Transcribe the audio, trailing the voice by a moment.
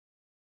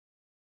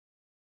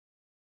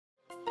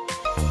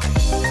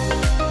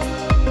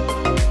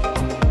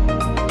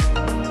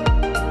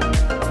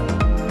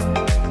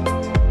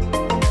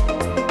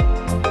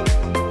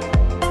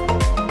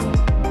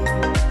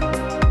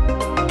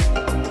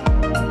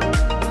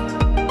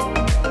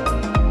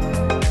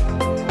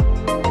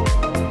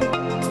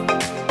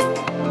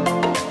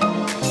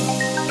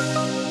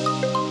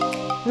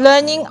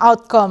Learning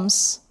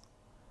outcomes.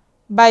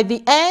 By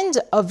the end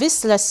of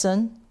this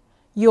lesson,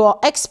 you are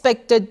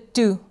expected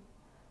to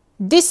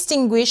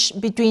distinguish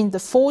between the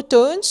four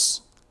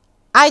tones,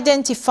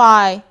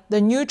 identify the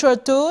neutral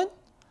tone,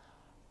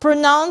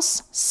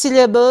 pronounce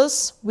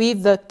syllables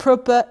with the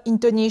proper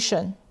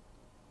intonation.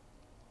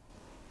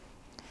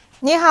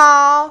 你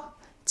好，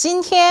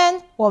今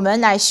天我们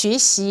来学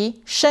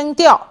习声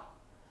调。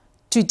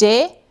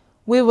Today,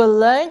 we will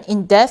learn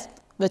in depth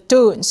the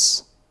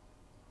tones.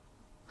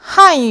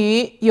 汉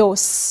语有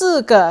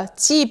4个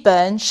基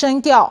本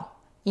声调。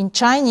In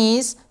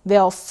Chinese,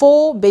 there are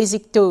 4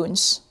 basic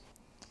tones.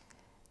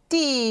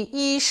 第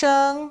一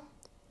声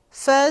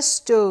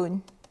first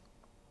tone.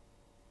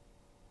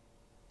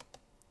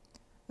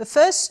 The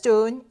first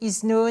tone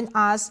is known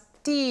as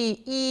第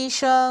一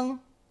声.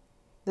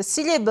 The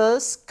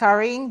syllables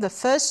carrying the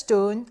first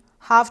tone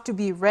have to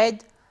be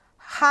read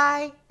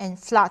high and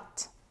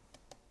flat.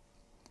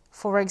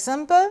 For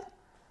example,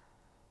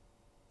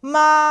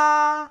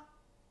 ma,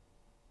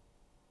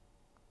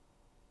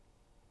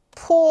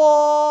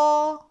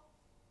 坡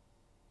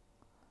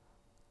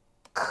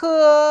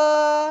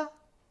科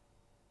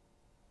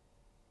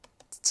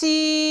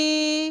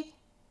鸡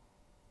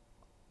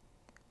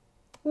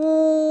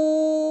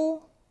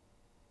乌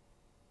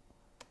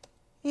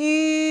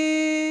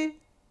鱼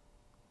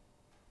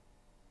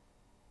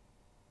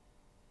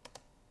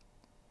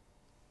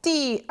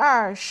第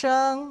二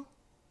声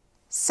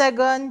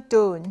second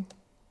tone.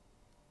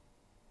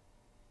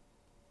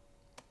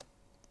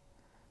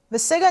 The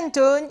second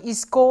tone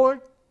is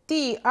called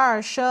第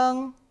二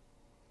声.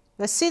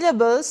 The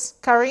syllables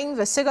carrying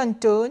the second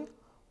tone,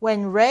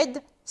 when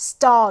read,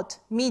 start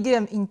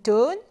medium in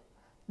tone,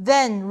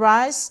 then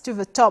rise to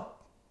the top.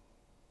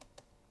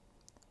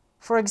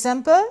 For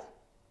example,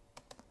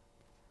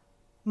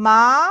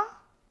 马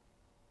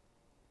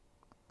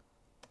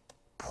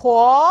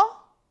坡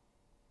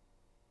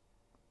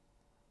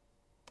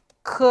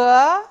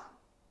可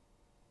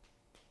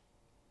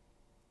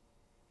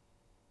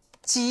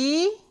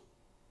鸡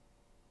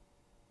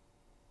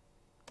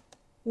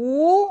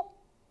乌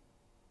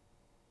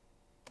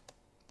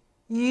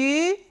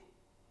鱼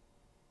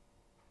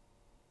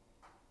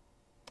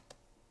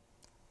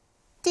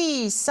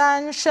第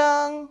三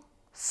声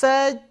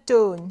third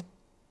tone.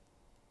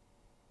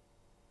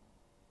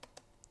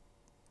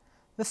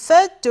 The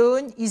third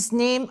tone is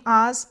named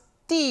as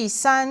第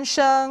三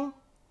声.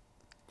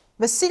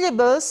 The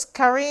syllables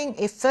carrying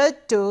a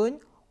third tone,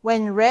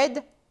 when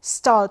read,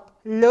 start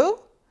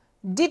low,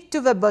 dip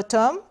to the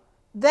bottom,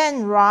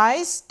 then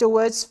rise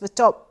towards the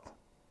top.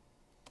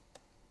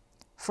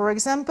 For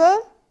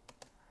example,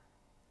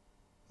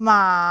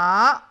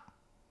 马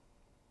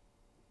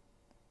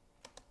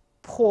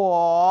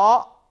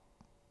坡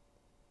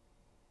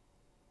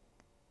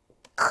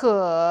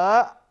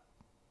可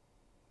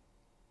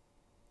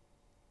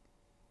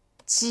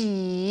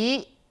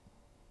几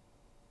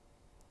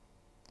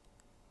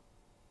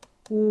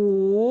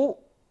五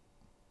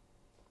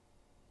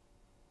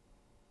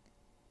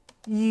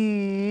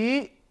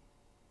鱼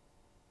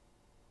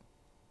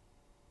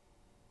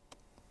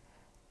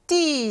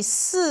第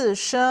四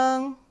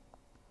声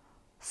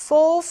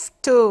fourth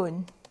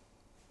tone.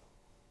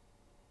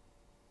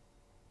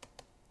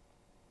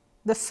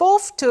 The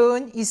fourth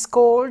tone is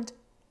called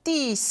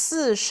第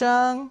四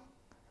声.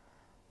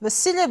 The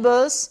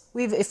syllables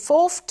with a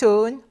fourth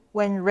tone,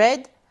 when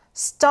read,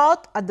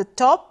 start at the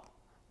top,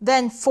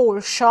 then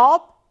fall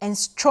sharp and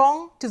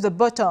strong to the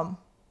bottom.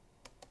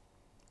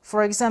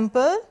 For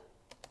example,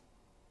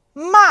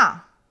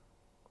 骂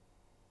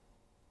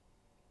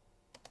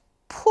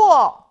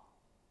破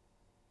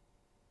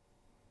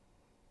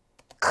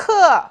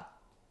克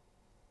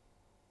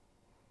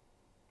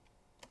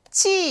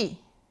记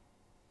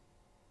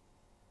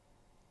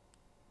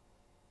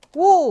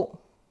物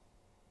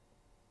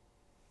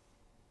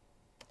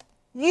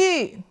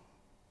玉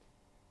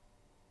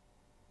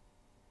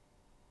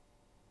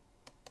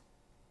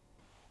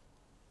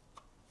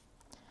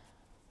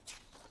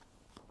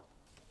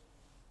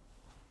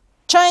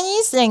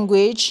Chinese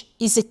language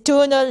is a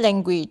tonal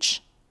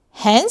language.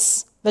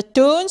 Hence, the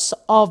tones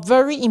are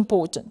very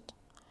important.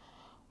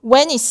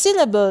 When a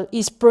syllable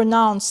is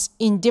pronounced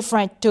in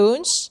different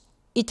tones,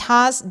 it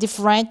has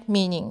different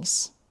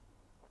meanings.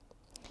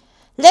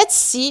 Let's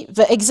see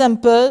the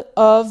example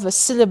of the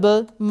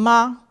syllable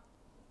ma.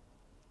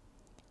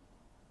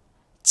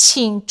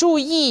 请注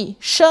意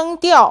声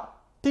调.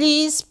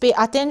 Please pay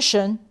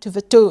attention to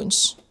the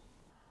tones.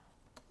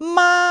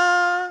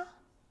 Ma,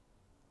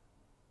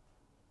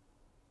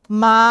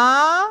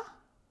 ma,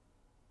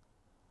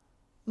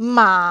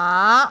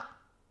 ma,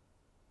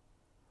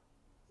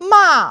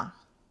 ma.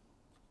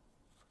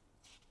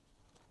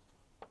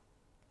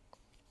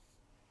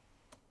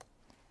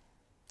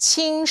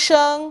 轻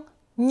声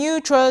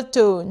neutral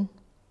tone.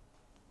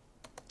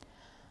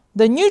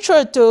 The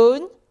neutral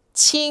tone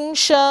轻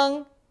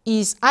声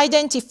is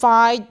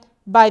identified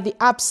by the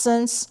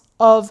absence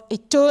of a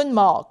tone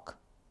mark.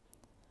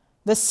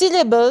 The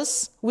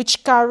syllables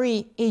which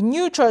carry a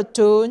neutral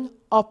tone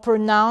are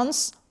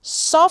pronounced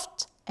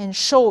soft and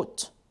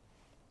short.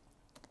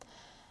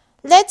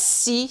 Let's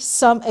see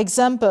some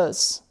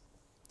examples.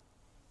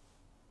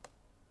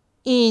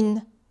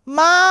 In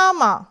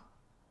mama,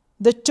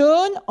 the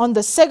tone on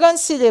the second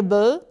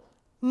syllable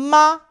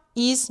ma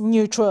is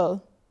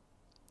neutral.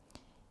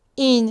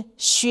 In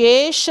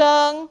学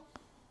生,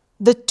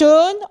 the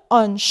tone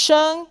on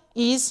生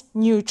is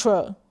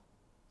neutral.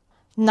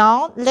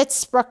 Now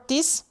let's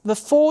practice the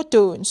four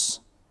tones.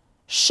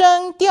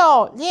 声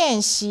调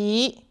练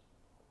习，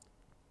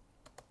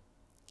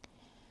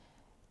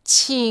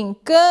请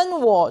跟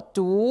我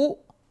读，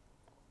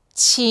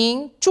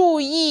请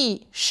注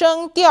意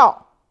声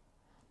调。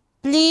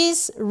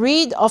Please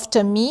read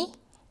after me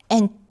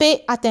and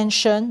pay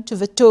attention to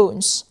the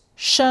tones.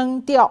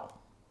 声调。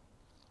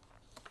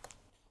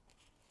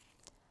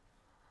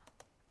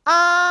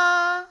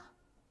啊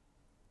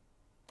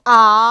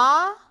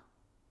啊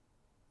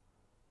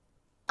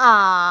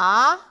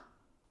啊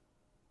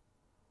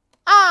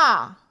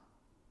啊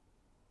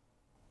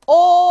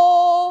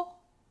哦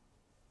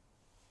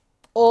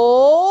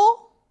哦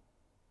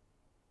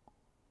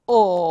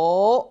哦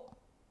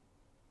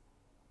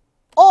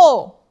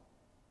哦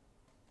一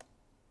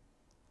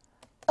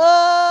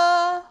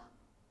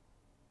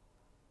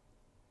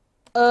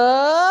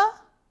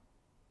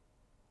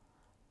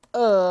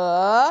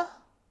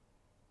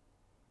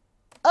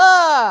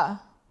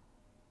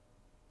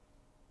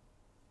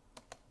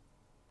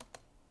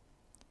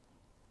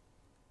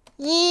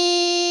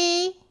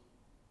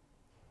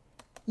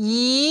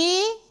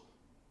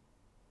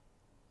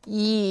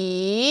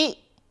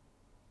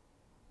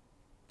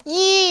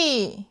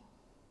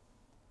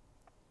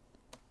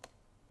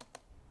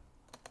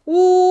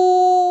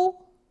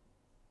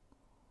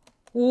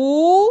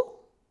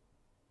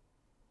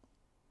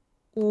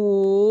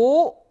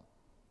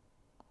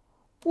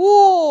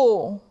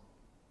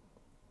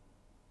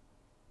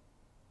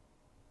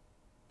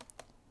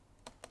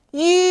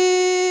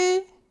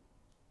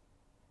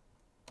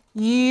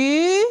五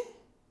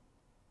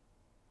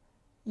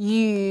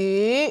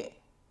语。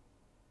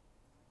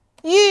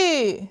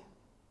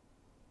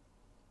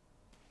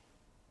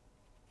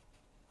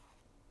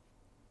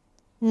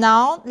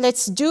Now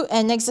let's do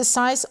an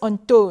exercise on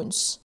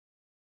tones.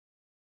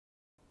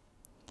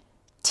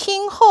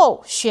 听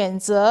后选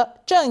择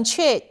正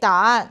确答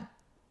案。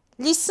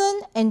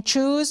Listen and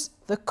choose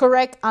the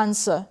correct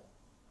answer.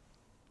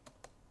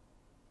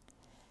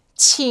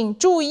 请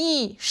注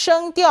意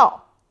声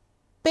调。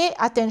Pay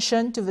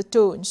attention to the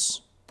tones.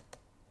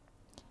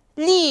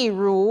 例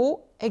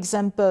如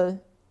example.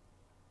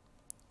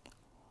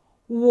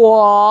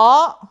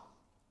 我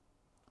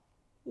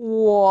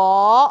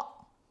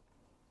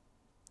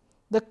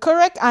The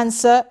correct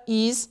answer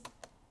is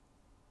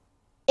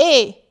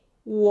A.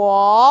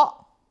 我。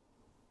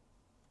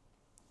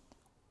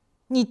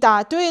你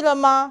答对了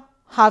吗？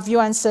 Have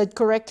you answered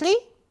correctly?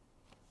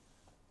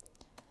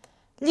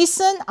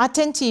 Listen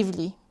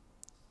attentively.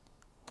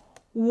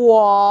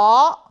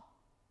 我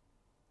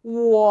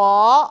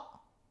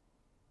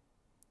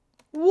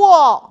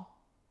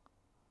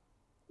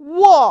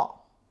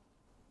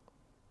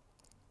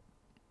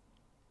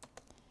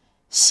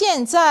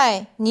现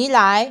在你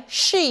来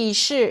试一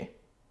试。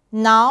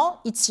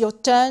Now it's your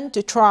turn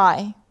to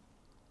try.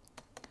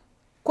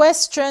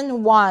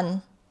 Question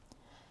 1.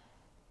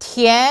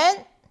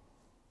 甜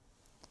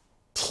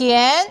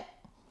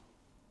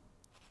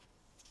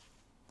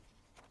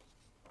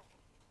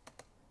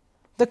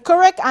The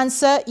correct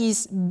answer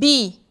is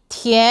B.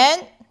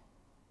 甜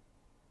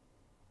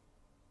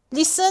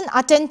Listen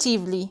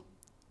attentively.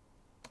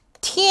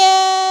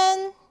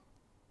 天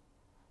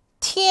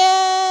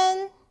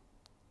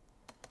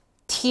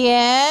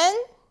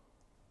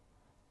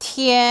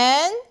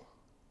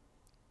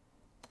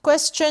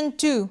Question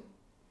 2.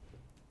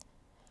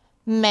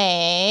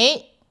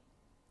 美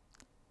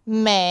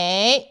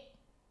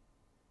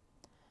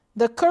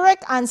The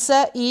correct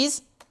answer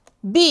is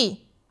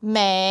B.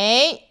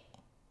 美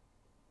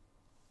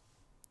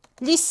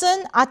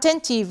Listen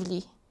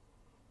attentively.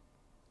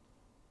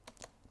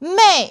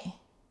 美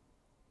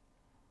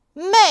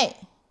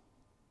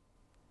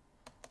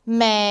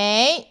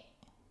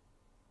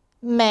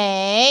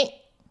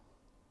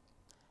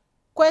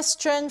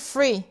Question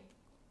 3.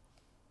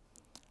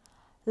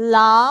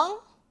 狼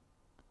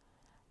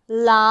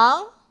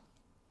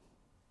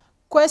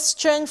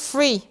Question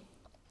 3.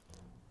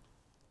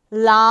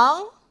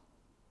 狼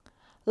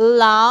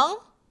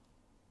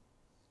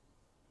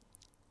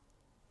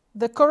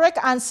The correct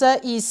answer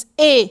is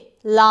A.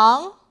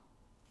 狼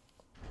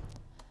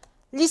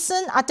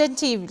Listen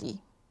attentively.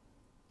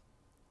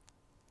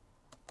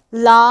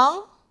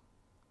 狼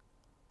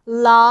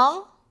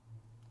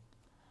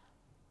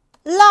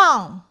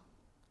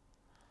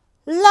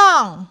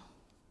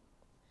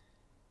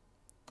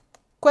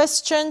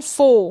Question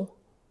 4.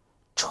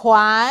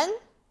 船，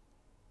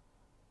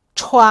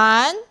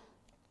船。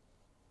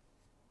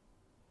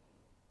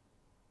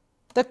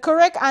The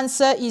correct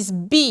answer is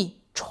B,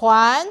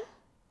 船。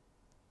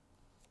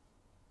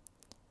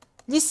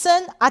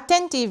Listen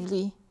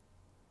attentively.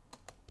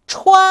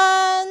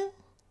 船，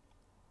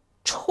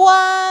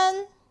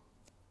船，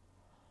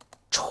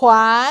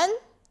船，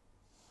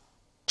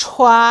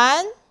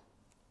船。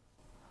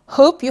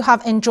Hope you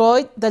have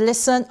enjoyed the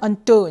lesson on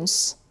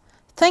tones.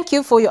 Thank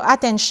you for your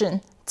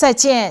attention. 再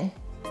见。